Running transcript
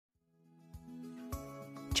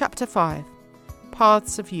Chapter 5.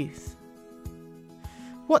 Paths of Youth.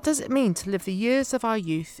 What does it mean to live the years of our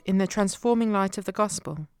youth in the transforming light of the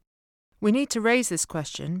gospel? We need to raise this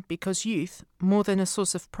question because youth, more than a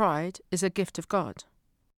source of pride, is a gift of God.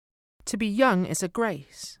 To be young is a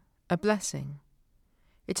grace, a blessing.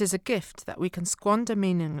 It is a gift that we can squander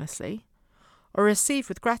meaninglessly or receive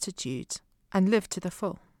with gratitude and live to the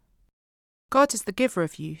full. God is the giver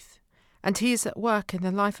of youth, and He is at work in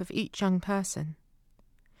the life of each young person.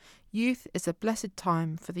 Youth is a blessed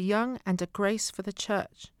time for the young and a grace for the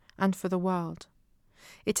church and for the world.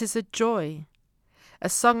 It is a joy, a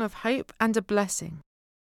song of hope and a blessing.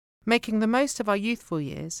 Making the most of our youthful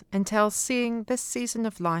years entails seeing this season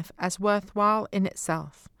of life as worthwhile in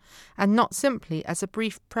itself, and not simply as a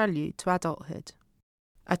brief prelude to adulthood.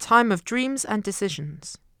 A time of dreams and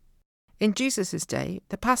decisions. In Jesus' day,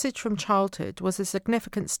 the passage from childhood was a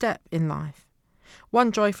significant step in life,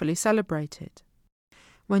 one joyfully celebrated.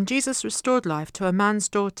 When Jesus restored life to a man's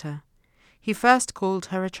daughter, He first called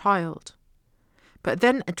her a child, but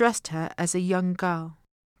then addressed her as a young girl,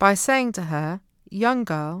 by saying to her, "Young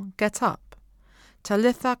girl, get up,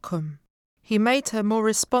 Talitha cum." He made her more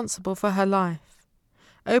responsible for her life,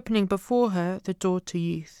 opening before her the door to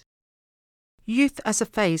youth. Youth as a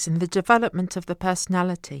phase in the development of the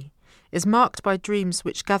personality is marked by dreams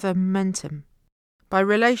which gather momentum, by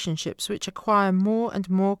relationships which acquire more and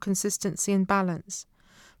more consistency and balance,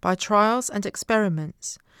 by trials and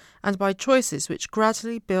experiments, and by choices which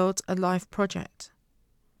gradually build a life project.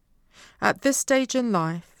 At this stage in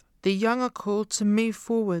life, the young are called to move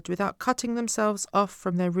forward without cutting themselves off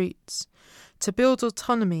from their roots, to build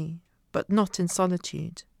autonomy, but not in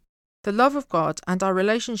solitude. The love of God and our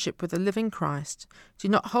relationship with the living Christ do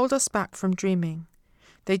not hold us back from dreaming.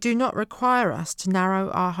 They do not require us to narrow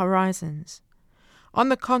our horizons. On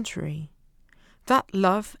the contrary, that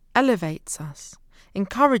love elevates us,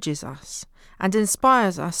 encourages us, and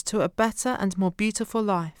inspires us to a better and more beautiful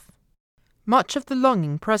life. Much of the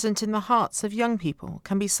longing present in the hearts of young people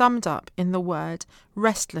can be summed up in the word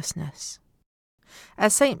restlessness.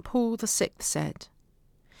 As St. Paul VI said,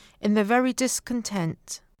 "In the very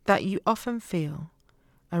discontent that you often feel,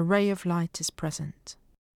 a ray of light is present."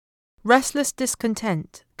 Restless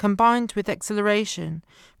discontent, combined with exhilaration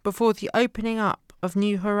before the opening up of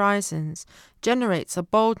new horizons, generates a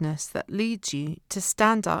boldness that leads you to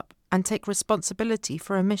stand up and take responsibility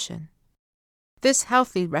for a mission. This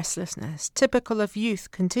healthy restlessness, typical of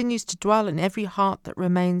youth, continues to dwell in every heart that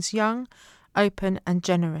remains young, open, and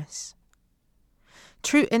generous.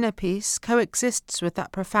 True inner peace coexists with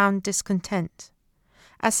that profound discontent.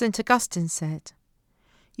 As St. Augustine said,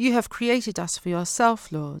 "You have created us for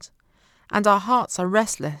yourself, Lord, and our hearts are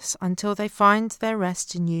restless until they find their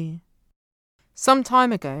rest in you." Some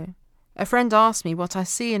time ago, a friend asked me what I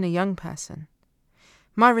see in a young person.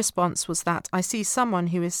 My response was that I see someone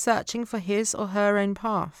who is searching for his or her own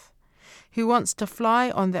path, who wants to fly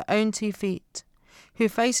on their own 2 feet, who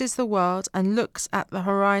faces the world and looks at the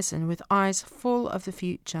horizon with eyes full of the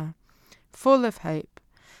future, full of hope,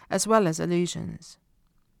 as well as illusions.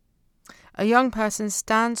 A young person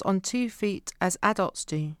stands on 2 feet as adults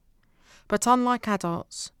do, but unlike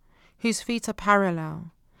adults, whose feet are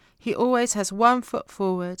parallel, he always has 1 foot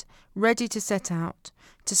forward, ready to set out,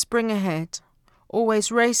 to spring ahead,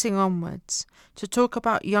 always racing onwards. To talk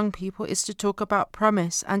about young people is to talk about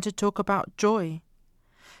promise and to talk about joy.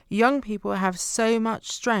 Young people have so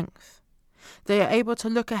much strength. They are able to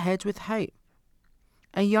look ahead with hope.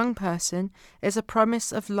 A young person is a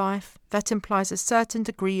promise of life that implies a certain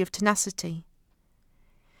degree of tenacity.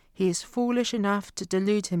 He is foolish enough to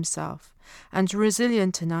delude himself and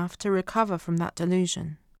resilient enough to recover from that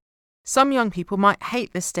delusion. Some young people might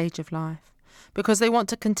hate this stage of life because they want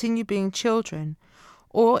to continue being children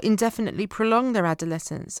or indefinitely prolong their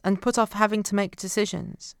adolescence and put off having to make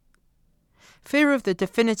decisions. Fear of the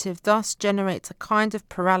definitive thus generates a kind of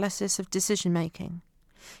paralysis of decision-making.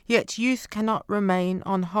 Yet youth cannot remain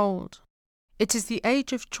on hold. It is the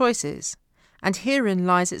age of choices, and herein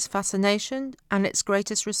lies its fascination and its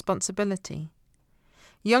greatest responsibility.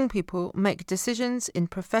 Young people make decisions in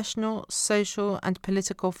professional, social, and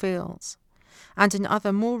political fields, and in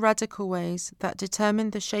other more radical ways that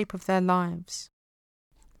determine the shape of their lives.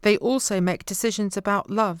 They also make decisions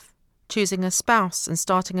about love, choosing a spouse and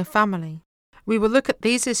starting a family. We will look at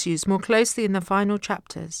these issues more closely in the final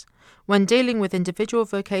chapters, when dealing with individual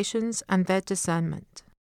vocations and their discernment.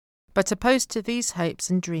 But opposed to these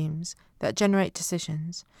hopes and dreams that generate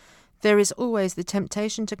decisions, there is always the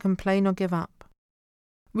temptation to complain or give up.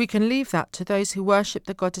 We can leave that to those who worship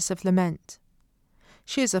the goddess of lament.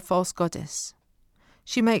 She is a false goddess.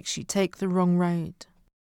 She makes you take the wrong road.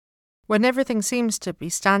 When everything seems to be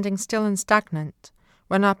standing still and stagnant,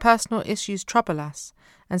 when our personal issues trouble us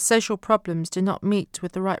and social problems do not meet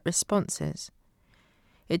with the right responses,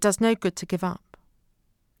 it does no good to give up.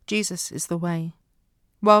 Jesus is the way.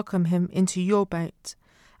 Welcome him into your boat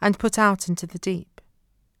and put out into the deep.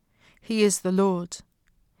 He is the Lord.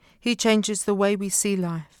 He changes the way we see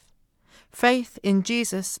life. Faith in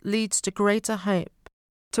Jesus leads to greater hope,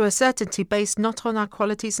 to a certainty based not on our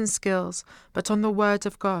qualities and skills, but on the Word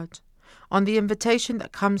of God, on the invitation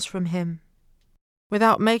that comes from him.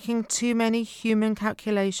 Without making too many human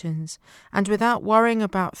calculations, and without worrying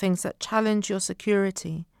about things that challenge your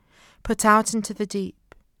security, put out into the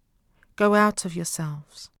deep. Go out of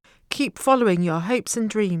yourselves. Keep following your hopes and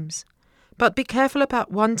dreams, but be careful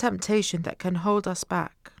about one temptation that can hold us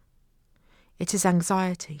back. It is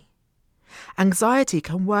anxiety. Anxiety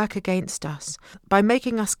can work against us by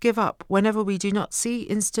making us give up whenever we do not see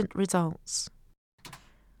instant results.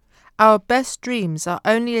 Our best dreams are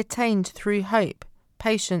only attained through hope,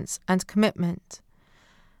 patience, and commitment,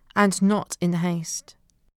 and not in haste.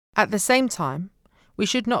 At the same time, we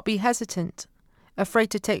should not be hesitant, afraid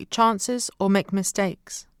to take chances or make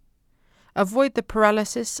mistakes. Avoid the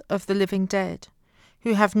paralysis of the living dead,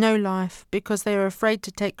 who have no life because they are afraid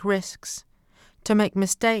to take risks, to make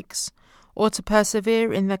mistakes, or to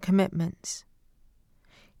persevere in their commitments.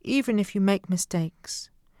 Even if you make mistakes,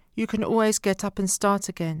 you can always get up and start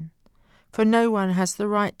again, for no one has the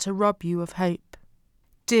right to rob you of hope.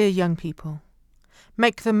 Dear young people,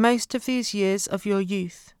 make the most of these years of your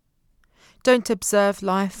youth. Don't observe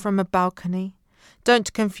life from a balcony.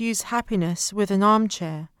 Don't confuse happiness with an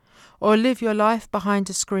armchair, or live your life behind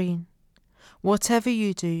a screen. Whatever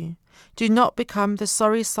you do, do not become the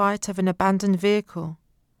sorry sight of an abandoned vehicle.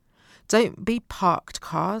 Don't be parked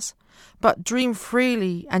cars, but dream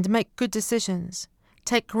freely and make good decisions.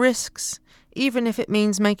 Take risks, even if it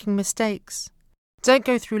means making mistakes. Don't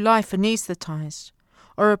go through life anaesthetised,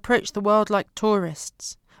 or approach the world like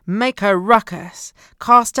tourists. Make a ruckus.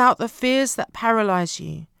 Cast out the fears that paralyse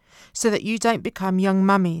you, so that you don't become young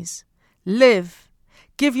mummies. Live.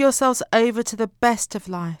 Give yourselves over to the best of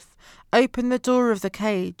life. Open the door of the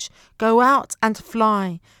cage. Go out and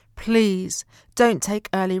fly. Please, don't take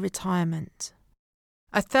early retirement.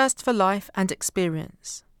 A thirst for life and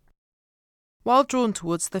experience. While drawn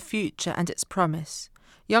towards the future and its promise,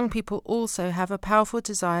 young people also have a powerful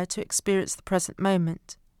desire to experience the present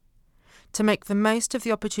moment, to make the most of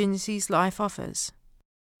the opportunities life offers.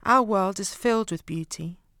 Our world is filled with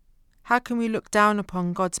beauty. How can we look down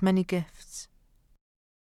upon God's many gifts?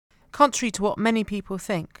 Contrary to what many people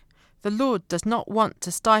think, the Lord does not want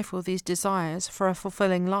to stifle these desires for a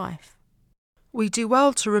fulfilling life. We do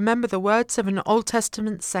well to remember the words of an Old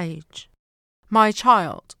Testament sage. My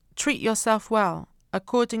child, treat yourself well,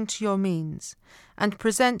 according to your means, and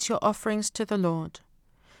present your offerings to the Lord.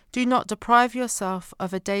 Do not deprive yourself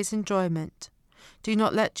of a day's enjoyment. Do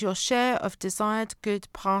not let your share of desired good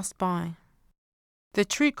pass by. The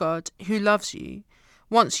true God, who loves you,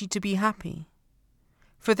 wants you to be happy.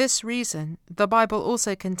 For this reason, the Bible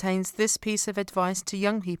also contains this piece of advice to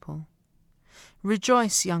young people.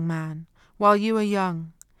 Rejoice, young man, while you are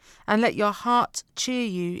young, and let your heart cheer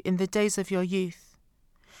you in the days of your youth.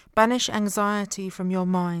 Banish anxiety from your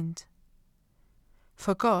mind.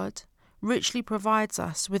 For God richly provides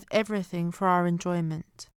us with everything for our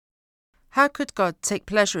enjoyment. How could God take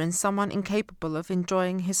pleasure in someone incapable of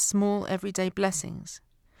enjoying his small everyday blessings?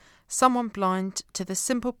 Someone blind to the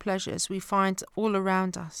simple pleasures we find all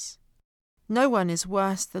around us. No one is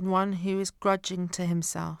worse than one who is grudging to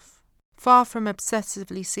himself. Far from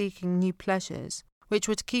obsessively seeking new pleasures, which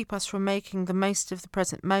would keep us from making the most of the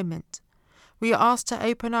present moment, we are asked to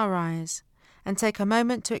open our eyes and take a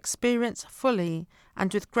moment to experience fully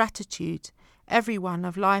and with gratitude every one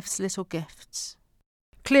of life's little gifts.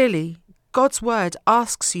 Clearly, God's word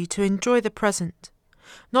asks you to enjoy the present,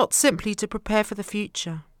 not simply to prepare for the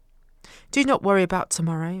future. Do not worry about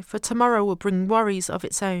tomorrow, for tomorrow will bring worries of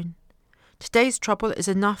its own. Today's trouble is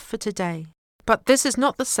enough for today. But this is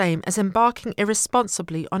not the same as embarking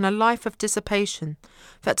irresponsibly on a life of dissipation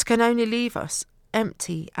that can only leave us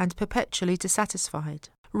empty and perpetually dissatisfied.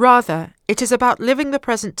 Rather, it is about living the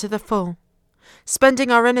present to the full,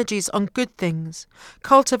 spending our energies on good things,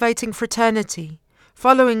 cultivating fraternity,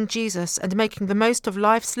 following Jesus and making the most of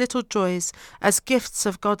life's little joys as gifts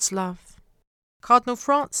of God's love. Cardinal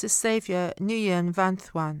Francis Xavier Nguyen Van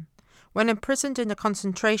Thuan, when imprisoned in a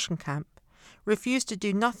concentration camp, refused to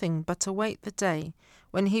do nothing but await the day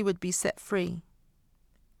when he would be set free.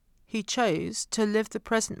 He chose to live the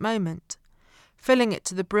present moment, filling it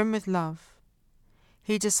to the brim with love.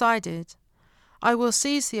 He decided, I will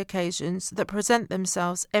seize the occasions that present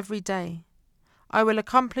themselves every day. I will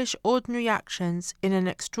accomplish ordinary actions in an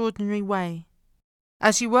extraordinary way.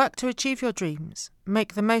 As you work to achieve your dreams,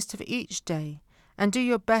 make the most of each day and do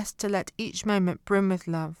your best to let each moment brim with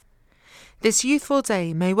love. This youthful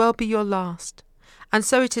day may well be your last, and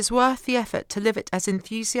so it is worth the effort to live it as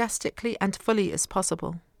enthusiastically and fully as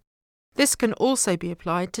possible. This can also be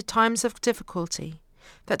applied to times of difficulty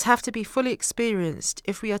that have to be fully experienced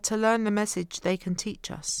if we are to learn the message they can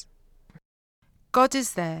teach us. God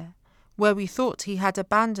is there where we thought He had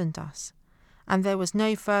abandoned us, and there was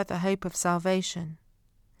no further hope of salvation.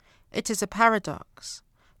 It is a paradox,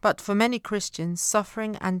 but for many Christians,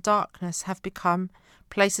 suffering and darkness have become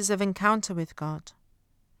places of encounter with God.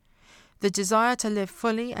 The desire to live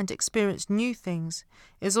fully and experience new things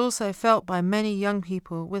is also felt by many young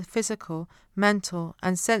people with physical, mental,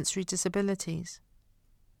 and sensory disabilities.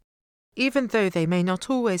 Even though they may not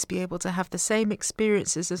always be able to have the same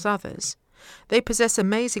experiences as others, they possess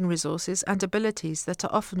amazing resources and abilities that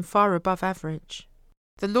are often far above average.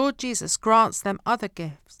 The Lord Jesus grants them other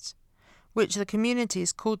gifts, which the community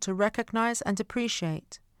is called to recognize and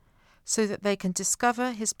appreciate, so that they can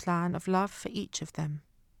discover His plan of love for each of them.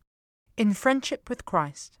 In friendship with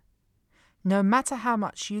Christ, no matter how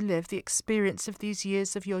much you live the experience of these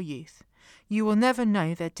years of your youth, you will never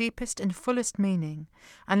know their deepest and fullest meaning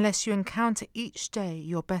unless you encounter each day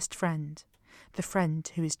your best friend, the friend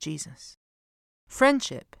who is Jesus.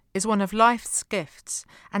 Friendship is one of life's gifts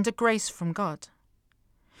and a grace from God.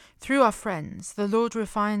 Through our friends, the Lord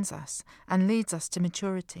refines us and leads us to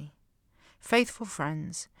maturity. Faithful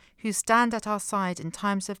friends, who stand at our side in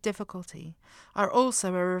times of difficulty, are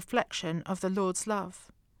also a reflection of the Lord's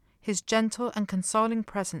love, His gentle and consoling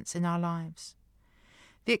presence in our lives.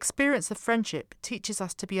 The experience of friendship teaches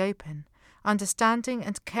us to be open, understanding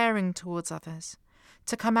and caring towards others,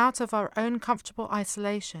 to come out of our own comfortable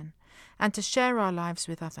isolation, and to share our lives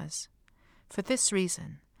with others. For this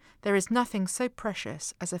reason, there is nothing so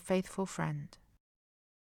precious as a faithful friend.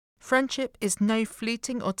 Friendship is no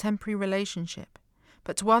fleeting or temporary relationship,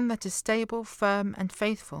 but one that is stable, firm, and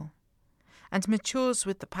faithful, and matures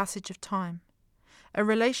with the passage of time. A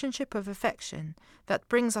relationship of affection that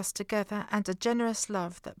brings us together and a generous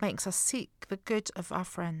love that makes us seek the good of our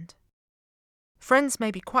friend. Friends may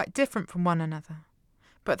be quite different from one another,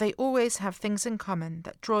 but they always have things in common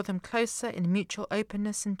that draw them closer in mutual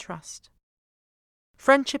openness and trust.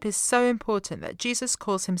 Friendship is so important that Jesus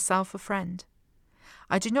calls Himself a friend.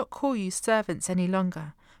 I do not call you servants any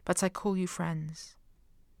longer, but I call you friends.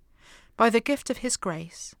 By the gift of His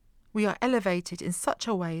grace, we are elevated in such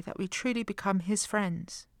a way that we truly become His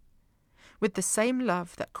friends. With the same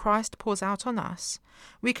love that Christ pours out on us,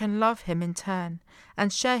 we can love Him in turn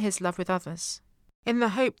and share His love with others, in the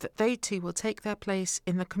hope that they too will take their place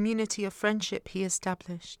in the community of friendship He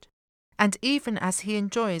established. And even as He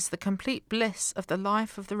enjoys the complete bliss of the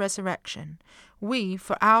life of the resurrection, we,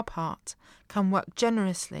 for our part, can work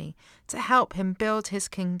generously to help Him build His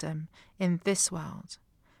kingdom in this world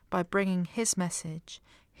by bringing His message,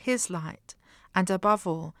 His light, and above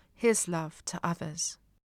all, His love to others.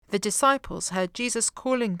 The disciples heard Jesus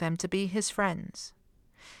calling them to be His friends.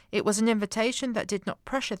 It was an invitation that did not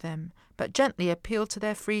pressure them, but gently appealed to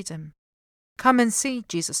their freedom. "Come and see,"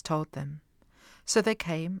 Jesus told them. So they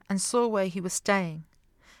came and saw where He was staying,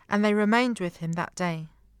 and they remained with Him that day.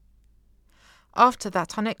 After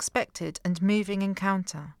that unexpected and moving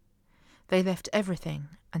encounter, they left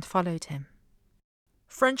everything and followed Him.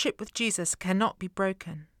 Friendship with Jesus cannot be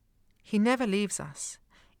broken. He never leaves us,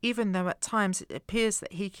 even though at times it appears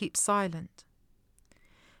that He keeps silent.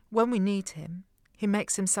 When we need Him, He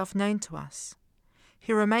makes Himself known to us.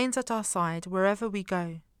 He remains at our side wherever we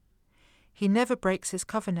go. He never breaks His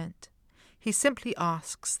covenant. He simply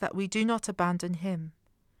asks that we do not abandon Him.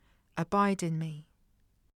 Abide in me.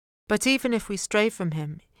 But even if we stray from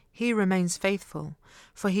Him, He remains faithful,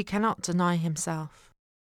 for He cannot deny Himself.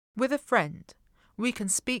 With a friend, we can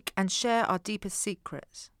speak and share our deepest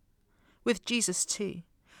secrets. With Jesus too,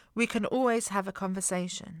 we can always have a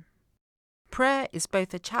conversation. Prayer is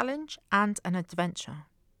both a challenge and an adventure.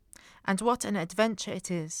 And what an adventure it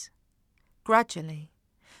is. Gradually,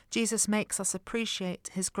 Jesus makes us appreciate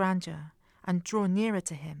His grandeur and draw nearer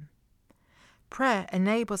to Him. Prayer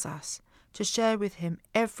enables us to share with Him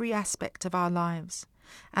every aspect of our lives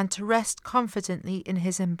and to rest confidently in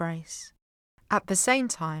His embrace. At the same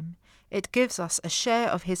time, it gives us a share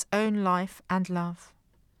of His own life and love.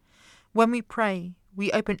 When we pray,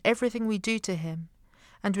 we open everything we do to Him,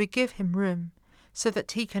 and we give Him room so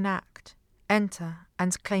that He can act, enter,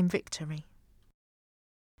 and claim victory.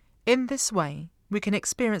 In this way, we can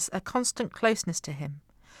experience a constant closeness to Him,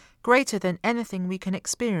 greater than anything we can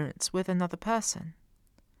experience with another person.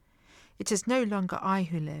 It is no longer I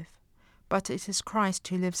who live, but it is Christ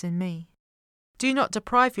who lives in me. Do not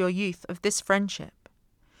deprive your youth of this friendship.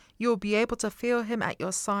 You will be able to feel him at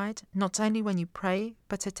your side not only when you pray,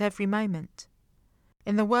 but at every moment.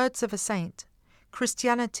 In the words of a saint,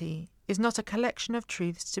 Christianity is not a collection of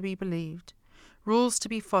truths to be believed, rules to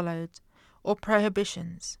be followed, or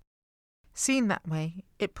prohibitions. Seen that way,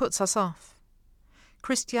 it puts us off.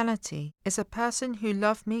 Christianity is a person who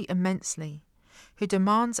loved me immensely, who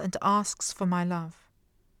demands and asks for my love.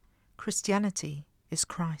 Christianity is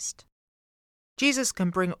Christ. Jesus can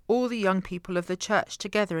bring all the young people of the church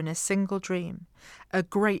together in a single dream, a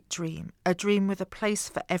great dream, a dream with a place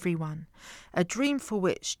for everyone, a dream for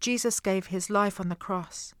which Jesus gave his life on the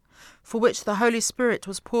cross, for which the Holy Spirit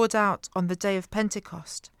was poured out on the day of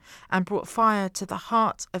Pentecost and brought fire to the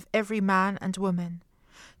heart of every man and woman,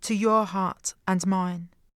 to your heart and mine.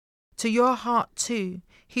 To your heart too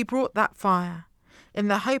he brought that fire, in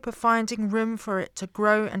the hope of finding room for it to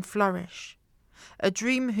grow and flourish. A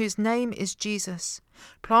dream whose name is Jesus,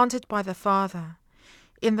 planted by the Father,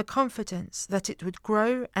 in the confidence that it would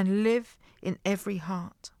grow and live in every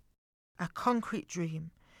heart. A concrete dream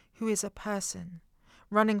who is a person,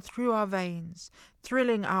 running through our veins,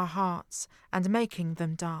 thrilling our hearts and making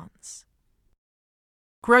them dance.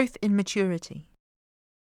 Growth in maturity.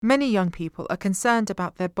 Many young people are concerned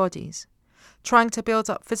about their bodies, trying to build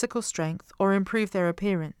up physical strength or improve their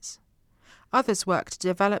appearance. Others work to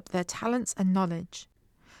develop their talents and knowledge,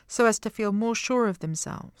 so as to feel more sure of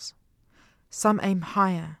themselves. Some aim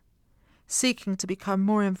higher, seeking to become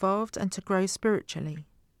more involved and to grow spiritually.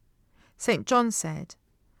 St. John said,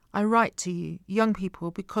 "I write to you, young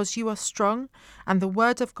people, because you are strong and the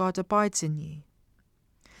word of God abides in you."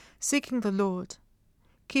 Seeking the Lord,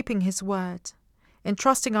 keeping his word,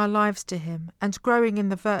 entrusting our lives to him and growing in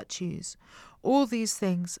the virtues, all these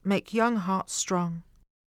things make young hearts strong.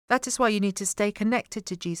 That is why you need to stay connected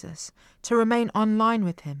to Jesus, to remain online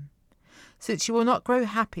with him, since you will not grow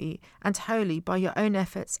happy and holy by your own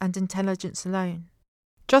efforts and intelligence alone.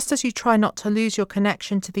 Just as you try not to lose your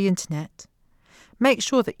connection to the internet, make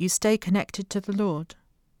sure that you stay connected to the Lord.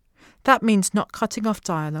 That means not cutting off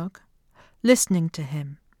dialogue, listening to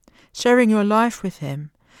him, sharing your life with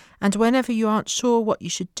him, and whenever you aren't sure what you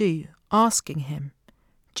should do, asking him,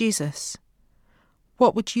 "Jesus,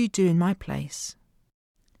 what would you do in my place?"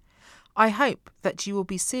 I hope that you will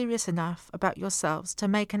be serious enough about yourselves to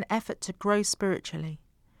make an effort to grow spiritually.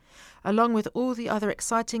 Along with all the other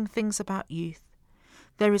exciting things about youth,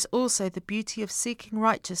 there is also the beauty of seeking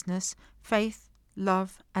righteousness, faith,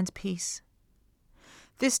 love, and peace.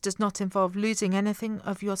 This does not involve losing anything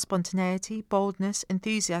of your spontaneity, boldness,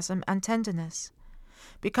 enthusiasm, and tenderness.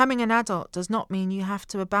 Becoming an adult does not mean you have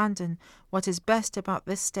to abandon what is best about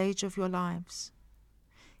this stage of your lives.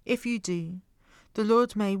 If you do, the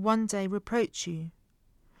Lord may one day reproach you.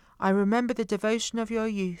 I remember the devotion of your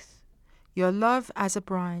youth, your love as a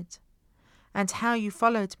bride, and how you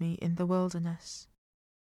followed me in the wilderness.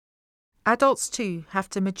 Adults too have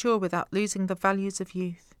to mature without losing the values of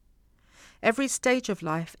youth. Every stage of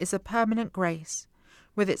life is a permanent grace,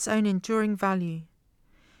 with its own enduring value.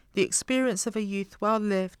 The experience of a youth well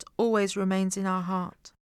lived always remains in our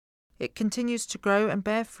heart. It continues to grow and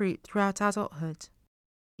bear fruit throughout adulthood.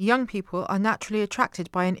 Young people are naturally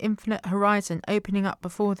attracted by an infinite horizon opening up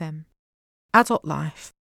before them. Adult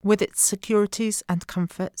life, with its securities and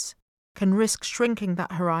comforts, can risk shrinking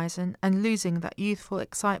that horizon and losing that youthful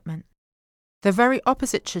excitement. The very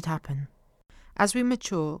opposite should happen. As we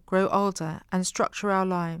mature, grow older, and structure our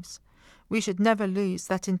lives, we should never lose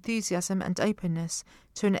that enthusiasm and openness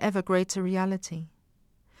to an ever greater reality.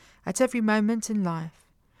 At every moment in life,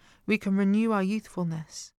 we can renew our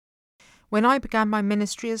youthfulness. When I began my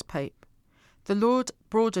ministry as Pope, the Lord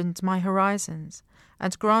broadened my horizons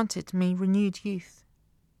and granted me renewed youth.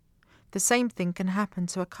 The same thing can happen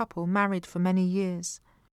to a couple married for many years,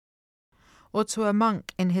 or to a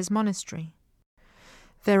monk in his monastery.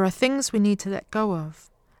 There are things we need to let go of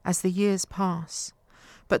as the years pass,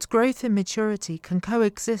 but growth and maturity can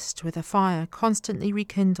coexist with a fire constantly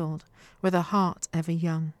rekindled, with a heart ever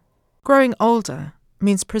young. Growing older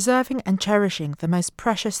means preserving and cherishing the most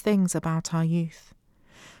precious things about our youth.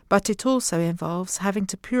 But it also involves having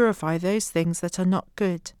to purify those things that are not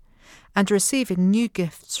good and receiving new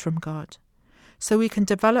gifts from God, so we can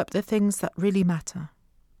develop the things that really matter.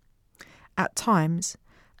 At times,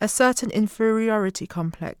 a certain inferiority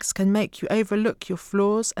complex can make you overlook your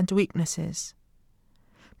flaws and weaknesses,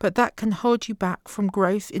 but that can hold you back from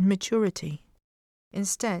growth in maturity.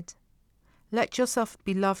 Instead, let yourself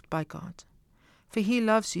be loved by God, for he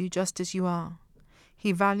loves you just as you are.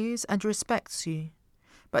 He values and respects you,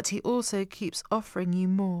 but he also keeps offering you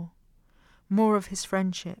more of his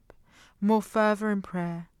friendship, more fervour in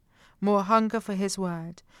prayer, more hunger for his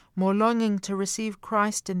word, more longing to receive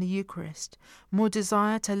Christ in the Eucharist, more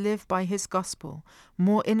desire to live by his gospel,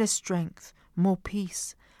 more inner strength, more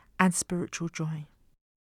peace and spiritual joy.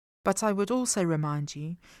 But I would also remind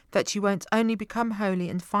you that you won't only become holy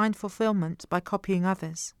and find fulfillment by copying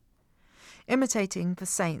others. Imitating the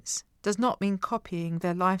saints does not mean copying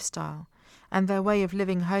their lifestyle and their way of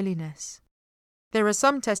living holiness. There are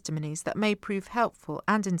some testimonies that may prove helpful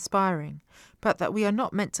and inspiring, but that we are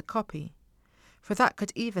not meant to copy, for that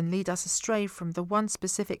could even lead us astray from the one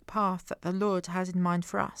specific path that the Lord has in mind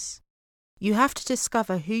for us. You have to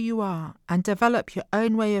discover who you are and develop your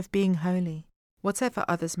own way of being holy, whatever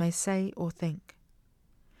others may say or think.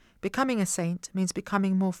 Becoming a saint means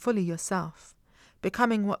becoming more fully yourself,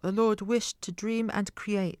 becoming what the Lord wished to dream and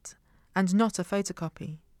create, and not a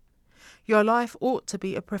photocopy. Your life ought to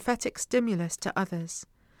be a prophetic stimulus to others,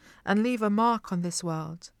 and leave a mark on this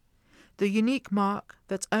world, the unique mark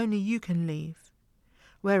that only you can leave.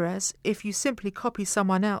 Whereas, if you simply copy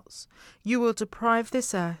someone else, you will deprive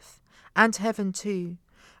this earth, and heaven too,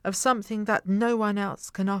 of something that no one else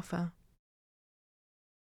can offer.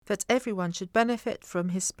 That everyone should benefit from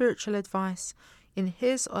his spiritual advice in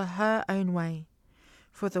his or her own way,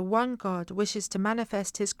 for the one God wishes to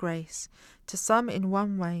manifest his grace to some in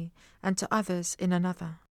one way and to others in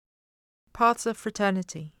another. Paths of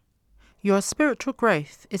fraternity. Your spiritual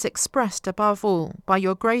growth is expressed above all by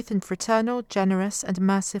your growth in fraternal, generous and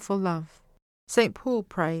merciful love. St. Paul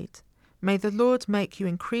prayed, "May the Lord make you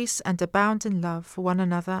increase and abound in love for one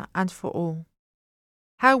another and for all."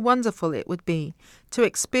 How wonderful it would be to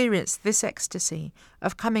experience this ecstasy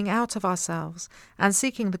of coming out of ourselves and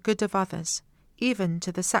seeking the good of others, even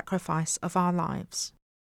to the sacrifice of our lives.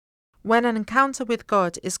 When an encounter with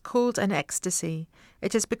God is called an ecstasy,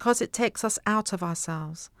 it is because it takes us out of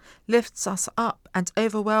ourselves, lifts us up and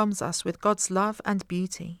overwhelms us with God's love and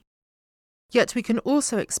beauty. Yet we can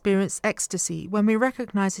also experience ecstasy when we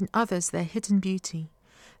recognize in others their hidden beauty,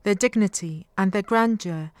 their dignity and their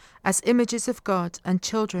grandeur as images of God and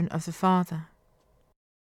children of the Father.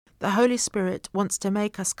 The Holy Spirit wants to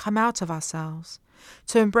make us come out of ourselves,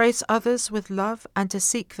 to embrace others with love and to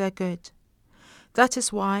seek their good. That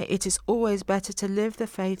is why it is always better to live the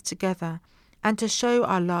faith together and to show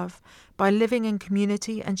our love by living in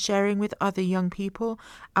community and sharing with other young people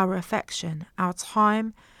our affection, our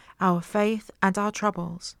time, our faith and our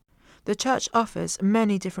troubles. The Church offers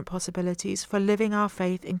many different possibilities for living our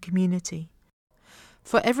faith in community,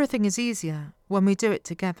 for everything is easier when we do it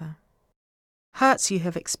together. Hurts you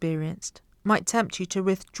have experienced might tempt you to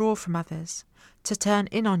withdraw from others, to turn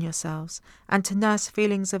in on yourselves, and to nurse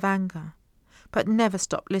feelings of anger, but never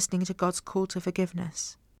stop listening to God's call to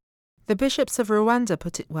forgiveness. The bishops of Rwanda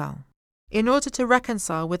put it well. In order to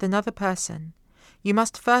reconcile with another person, you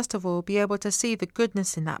must first of all be able to see the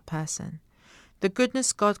goodness in that person, the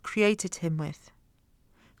goodness God created him with.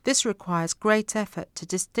 This requires great effort to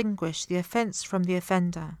distinguish the offence from the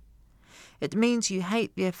offender. It means you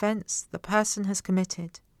hate the offence the person has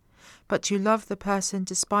committed, but you love the person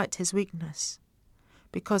despite his weakness,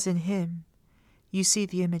 because in him you see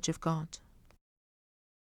the image of God.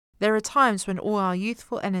 There are times when all our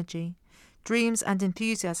youthful energy, dreams and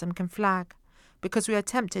enthusiasm can flag, because we are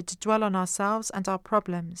tempted to dwell on ourselves and our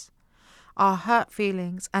problems, our hurt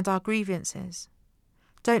feelings and our grievances.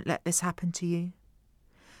 Don't let this happen to you.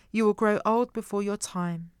 You will grow old before your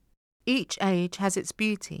time. Each age has its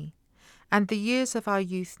beauty, and the years of our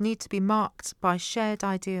youth need to be marked by shared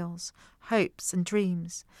ideals, hopes and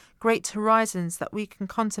dreams, great horizons that we can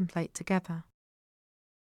contemplate together.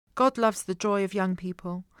 God loves the joy of young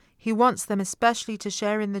people. He wants them especially to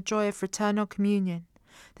share in the joy of fraternal communion,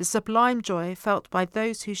 the sublime joy felt by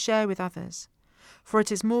those who share with others, for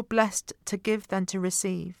it is more blessed to give than to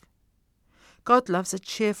receive. God loves a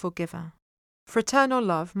cheerful giver. Fraternal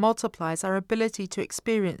love multiplies our ability to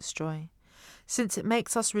experience joy, since it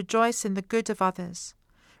makes us rejoice in the good of others,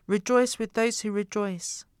 rejoice with those who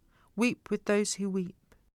rejoice, weep with those who weep.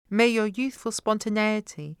 May your youthful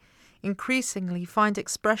spontaneity increasingly find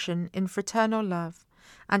expression in fraternal love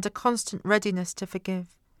and a constant readiness to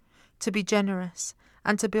forgive, to be generous,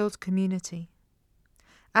 and to build community.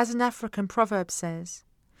 As an African proverb says,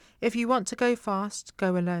 if you want to go fast,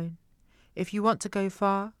 go alone. If you want to go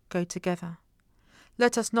far, go together.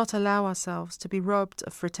 Let us not allow ourselves to be robbed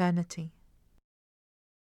of fraternity.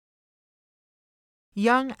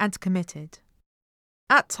 Young and committed.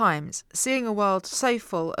 At times, seeing a world so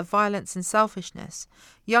full of violence and selfishness,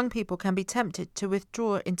 young people can be tempted to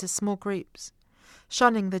withdraw into small groups.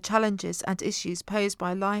 shunning the challenges and issues posed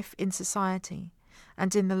by life in society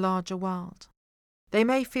and in the larger world. They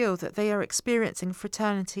may feel that they are experiencing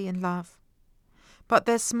fraternity and love, but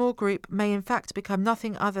their small group may in fact become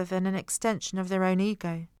nothing other than an extension of their own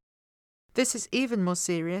ego. This is even more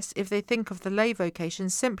serious if they think of the lay vocation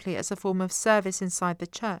simply as a form of service inside the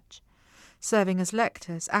church, serving as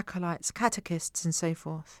lectors, acolytes, catechists, and so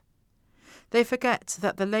forth. They forget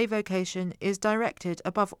that the lay vocation is directed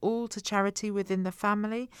above all to charity within the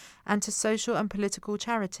family and to social and political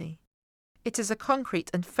charity. It is a concrete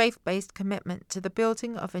and faith-based commitment to the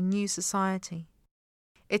building of a new society.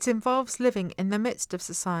 It involves living in the midst of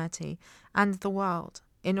society and the world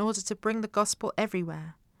in order to bring the gospel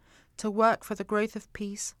everywhere, to work for the growth of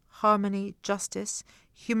peace, harmony, justice,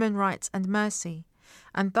 human rights and mercy,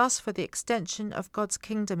 and thus for the extension of God's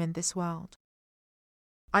kingdom in this world.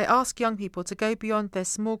 I ask young people to go beyond their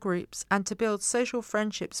small groups and to build social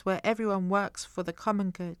friendships where everyone works for the common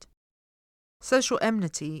good. Social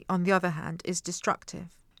enmity, on the other hand, is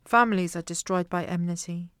destructive. Families are destroyed by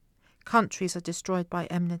enmity. Countries are destroyed by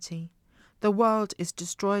enmity. The world is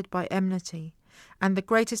destroyed by enmity, and the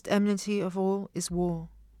greatest enmity of all is war.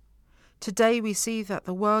 Today we see that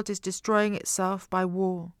the world is destroying itself by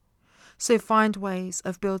war, so find ways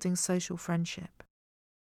of building social friendship.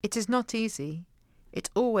 It is not easy.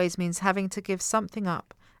 It always means having to give something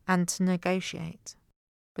up and to negotiate.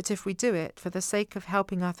 But if we do it for the sake of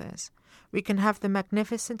helping others, we can have the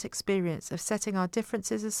magnificent experience of setting our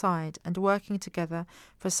differences aside and working together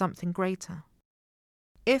for something greater.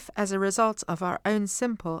 If, as a result of our own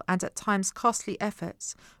simple and at times costly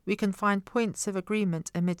efforts, we can find points of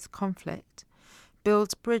agreement amidst conflict,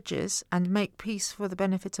 build bridges and make peace for the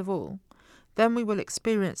benefit of all, then we will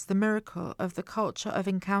experience the miracle of the culture of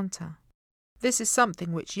encounter. This is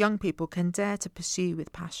something which young people can dare to pursue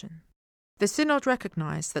with passion. The Synod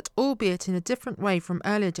recognised that, albeit in a different way from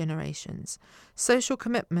earlier generations, social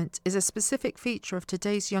commitment is a specific feature of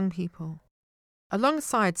today's young people.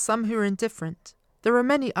 Alongside some who are indifferent, there are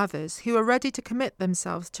many others who are ready to commit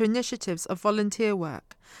themselves to initiatives of volunteer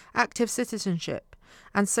work, active citizenship,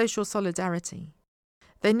 and social solidarity.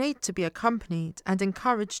 They need to be accompanied and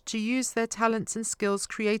encouraged to use their talents and skills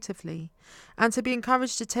creatively, and to be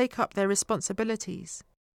encouraged to take up their responsibilities.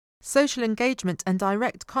 Social engagement and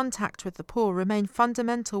direct contact with the poor remain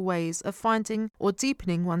fundamental ways of finding or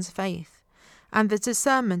deepening one's faith, and the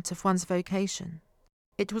discernment of one's vocation.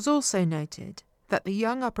 It was also noted that the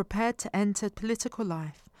young are prepared to enter political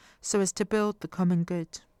life so as to build the common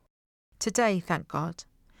good. Today, thank God,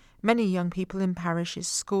 many young people in parishes,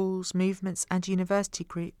 schools, movements and university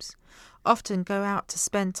groups often go out to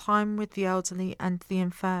spend time with the elderly and the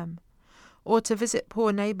infirm, or to visit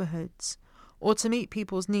poor neighbourhoods, or to meet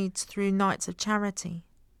people's needs through nights of charity.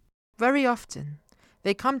 Very often,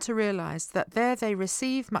 they come to realise that there they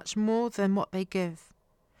receive much more than what they give.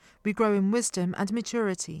 We grow in wisdom and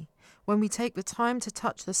maturity when we take the time to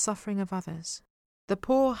touch the suffering of others. The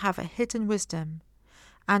poor have a hidden wisdom,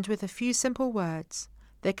 and with a few simple words,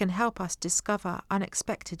 they can help us discover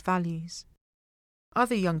unexpected values.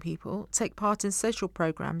 Other young people take part in social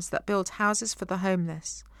programs that build houses for the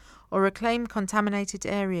homeless, or reclaim contaminated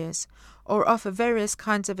areas, or offer various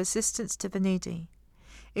kinds of assistance to the needy.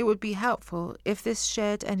 It would be helpful if this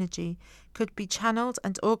shared energy could be channeled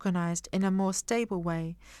and organised in a more stable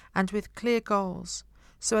way and with clear goals,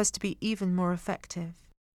 so as to be even more effective.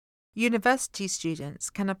 University students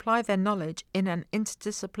can apply their knowledge in an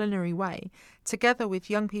interdisciplinary way, together with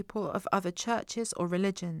young people of other churches or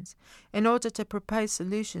religions, in order to propose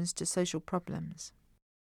solutions to social problems.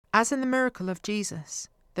 As in the miracle of Jesus,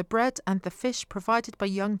 the bread and the fish provided by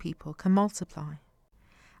young people can multiply.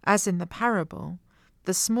 As in the parable,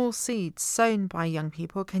 the small seeds sown by young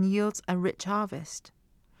people can yield a rich harvest.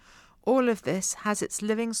 All of this has its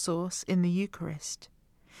living source in the Eucharist,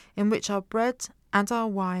 in which our bread and our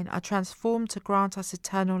wine are transformed to grant us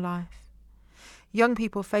eternal life. Young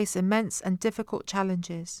people face immense and difficult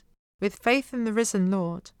challenges. With faith in the risen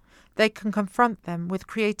Lord, they can confront them with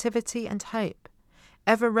creativity and hope,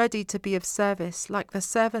 ever ready to be of service like the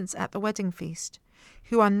servants at the wedding feast,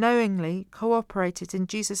 who unknowingly cooperated in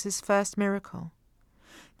Jesus' first miracle.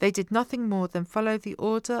 They did nothing more than follow the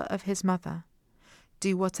order of his mother.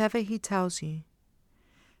 Do whatever he tells you.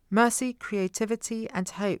 Mercy, creativity, and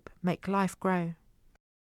hope make life grow.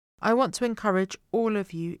 I want to encourage all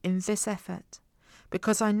of you in this effort,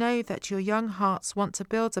 because I know that your young hearts want to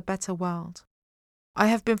build a better world. I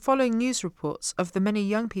have been following news reports of the many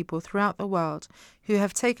young people throughout the world who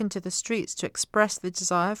have taken to the streets to express the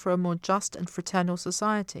desire for a more just and fraternal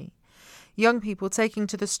society. Young people taking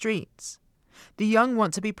to the streets. The young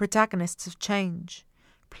want to be protagonists of change.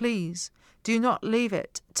 Please, Do not leave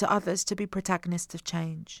it to others to be protagonists of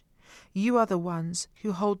change. You are the ones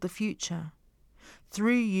who hold the future.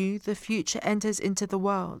 Through you, the future enters into the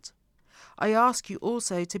world. I ask you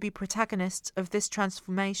also to be protagonists of this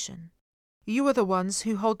transformation. You are the ones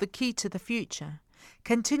who hold the key to the future.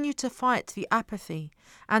 Continue to fight the apathy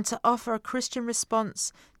and to offer a Christian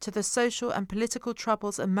response to the social and political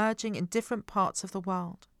troubles emerging in different parts of the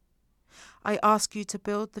world. I ask you to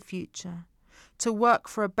build the future, to work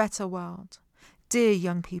for a better world. Dear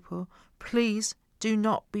young people, please do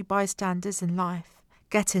not be bystanders in life.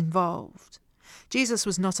 Get involved. Jesus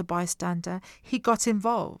was not a bystander. He got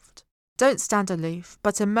involved. Don't stand aloof,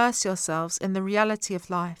 but immerse yourselves in the reality of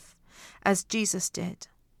life, as Jesus did.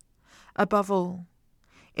 Above all,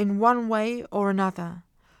 in one way or another,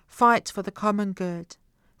 fight for the common good,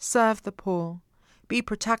 serve the poor, be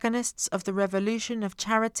protagonists of the revolution of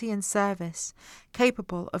charity and service,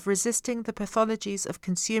 capable of resisting the pathologies of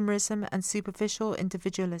consumerism and superficial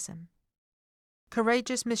individualism.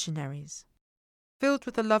 Courageous missionaries. Filled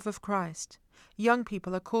with the love of Christ, young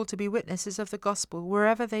people are called to be witnesses of the gospel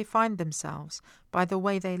wherever they find themselves by the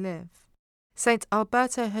way they live. St.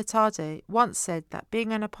 Alberto Hurtado once said that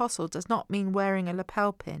being an apostle does not mean wearing a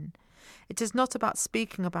lapel pin. It is not about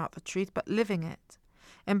speaking about the truth, but living it,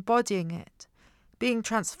 embodying it, being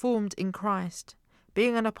transformed in Christ.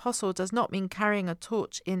 Being an apostle does not mean carrying a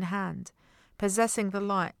torch in hand, possessing the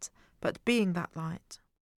light, but being that light.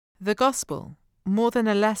 The gospel, more than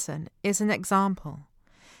a lesson, is an example,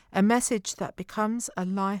 a message that becomes a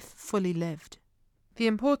life fully lived. The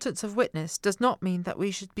importance of witness does not mean that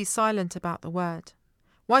we should be silent about the word.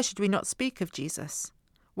 Why should we not speak of Jesus?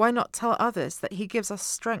 Why not tell others that he gives us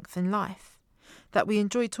strength in life, that we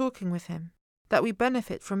enjoy talking with him, that we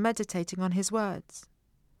benefit from meditating on his words?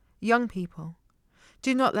 Young people,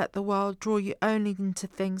 do not let the world draw you only into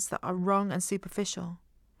things that are wrong and superficial.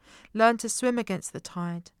 Learn to swim against the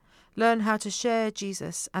tide. Learn how to share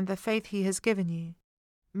Jesus and the faith he has given you.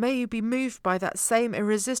 May you be moved by that same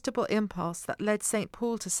irresistible impulse that led St.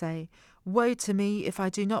 Paul to say, "Woe to me if I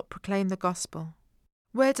do not proclaim the gospel."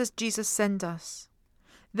 Where does Jesus send us?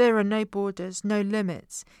 There are no borders, no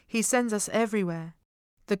limits. He sends us everywhere.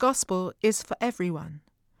 The gospel is for everyone,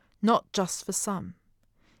 not just for some.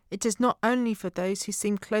 It is not only for those who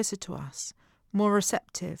seem closer to us, more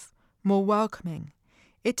receptive, more welcoming.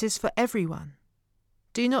 It is for everyone.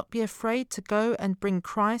 Do not be afraid to go and bring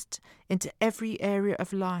Christ into every area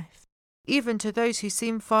of life, even to those who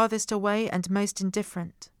seem farthest away and most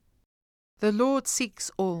indifferent. The Lord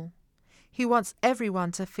seeks all. He wants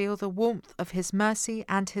everyone to feel the warmth of his mercy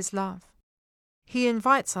and his love. He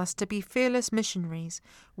invites us to be fearless missionaries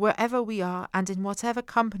wherever we are and in whatever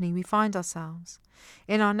company we find ourselves,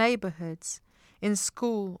 in our neighbourhoods, in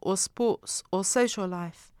school or sports or social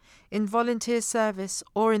life, in volunteer service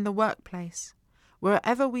or in the workplace.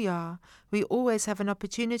 Wherever we are, we always have an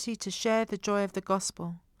opportunity to share the joy of the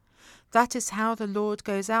gospel. That is how the Lord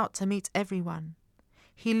goes out to meet everyone.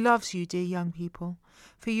 He loves you, dear young people,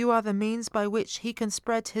 for you are the means by which he can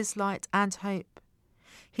spread his light and hope.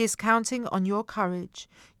 He is counting on your courage,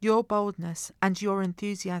 your boldness, and your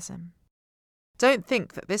enthusiasm. Don't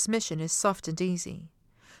think that this mission is soft and easy.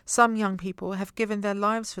 Some young people have given their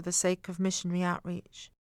lives for the sake of missionary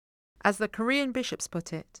outreach. As the Korean bishops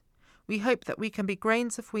put it, we hope that we can be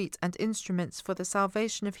grains of wheat and instruments for the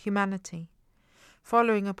salvation of humanity,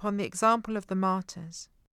 following upon the example of the martyrs.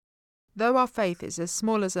 Though our faith is as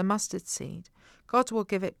small as a mustard seed, God will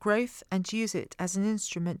give it growth and use it as an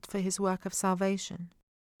instrument for his work of salvation.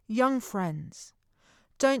 Young friends,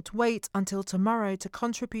 don't wait until tomorrow to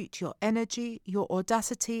contribute your energy, your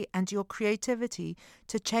audacity, and your creativity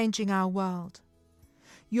to changing our world.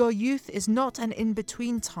 Your youth is not an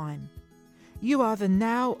in-between time. You are the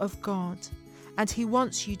now of God, and he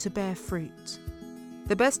wants you to bear fruit.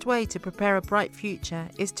 The best way to prepare a bright future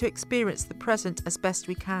is to experience the present as best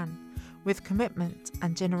we can, with commitment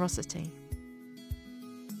and generosity.